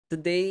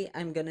Today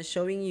I'm gonna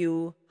showing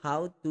you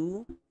how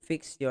to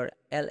fix your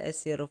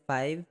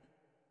LS05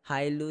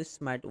 haylou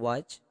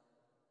smartwatch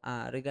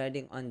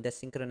regarding on the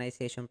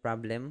synchronization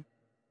problem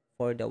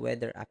for the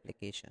weather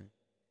application.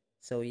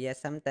 So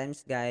yes,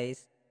 sometimes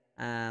guys,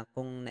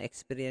 kung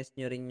na-experience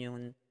nyo rin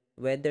yung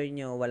weather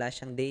nyo, wala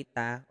siyang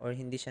data or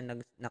hindi siya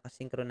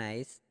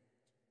nakasynchronize.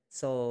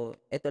 So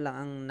ito lang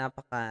ang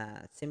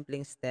napaka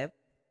simpleng step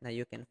na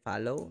you can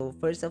follow. So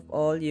first of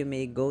all, you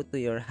may go to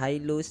your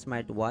haylou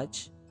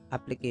smartwatch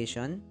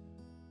application.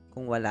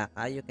 Kung wala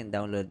ka, you can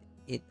download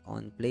it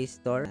on Play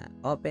Store.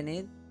 Open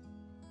it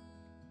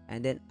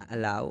and then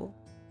allow.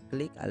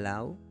 Click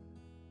allow.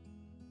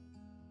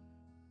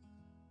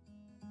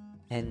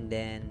 And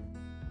then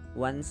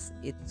once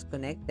it's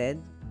connected,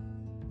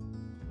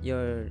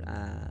 your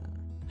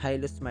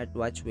haylou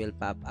smartwatch will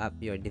pop up.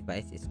 Your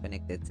device is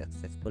connected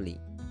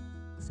successfully.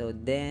 So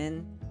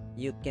then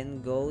you can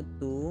go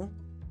to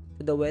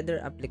the weather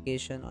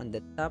application on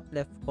the top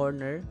left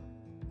corner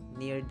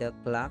near the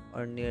clock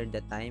or near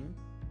the time.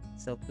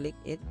 So click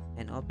it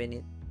and open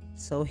it.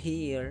 So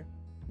here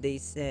they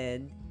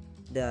said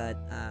that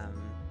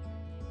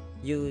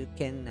you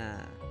can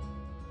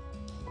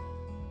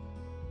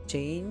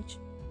change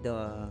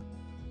the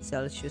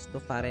Celsius to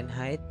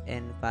Fahrenheit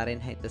and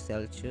Fahrenheit to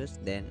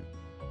Celsius, then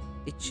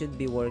it should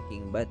be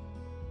working. But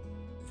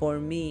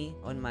for me,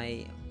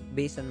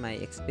 based on my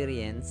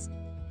experience,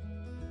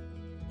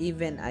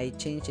 even I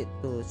change it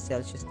to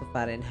Celsius to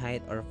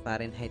Fahrenheit or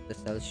Fahrenheit to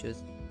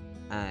Celsius,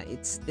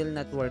 it's still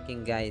not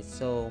working, guys.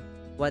 So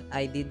what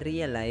I did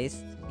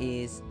realize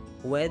is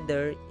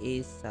weather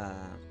is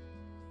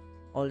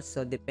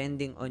also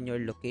depending on your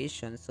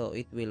location, so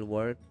it will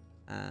work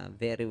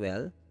very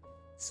well.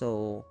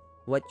 So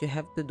what you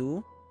have to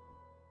do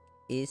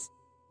is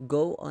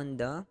go on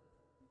the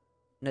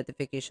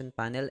notification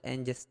panel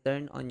and just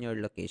turn on your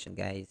location,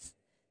 guys.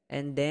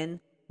 And then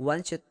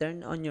once you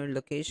turn on your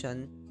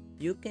location,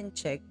 you can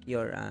check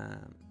your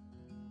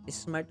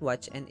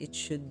smartwatch and it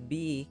should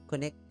be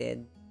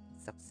connected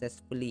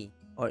successfully,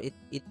 or it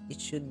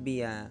should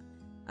be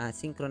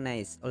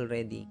synchronized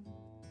already.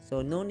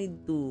 So no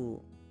need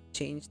to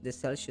change the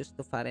Celsius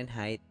to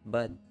Fahrenheit,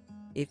 but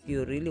if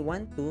you really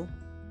want to,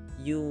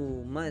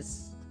 you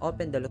must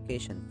open the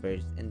location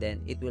first, and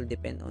then it will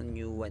depend on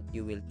you what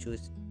you will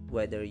choose,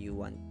 whether you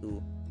want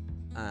to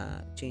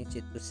change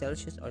it to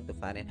Celsius or to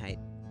Fahrenheit.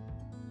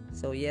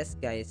 So yes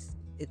guys,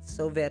 it's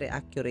so very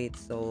accurate.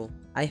 So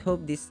I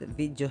hope this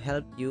video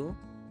helped you.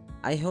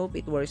 I hope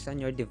it works on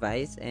your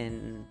device,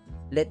 and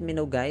let me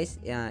know guys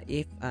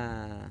if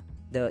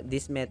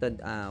this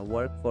method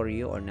work for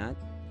you or not,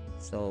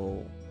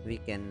 so we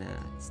can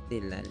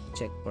still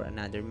check for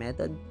another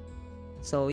method. So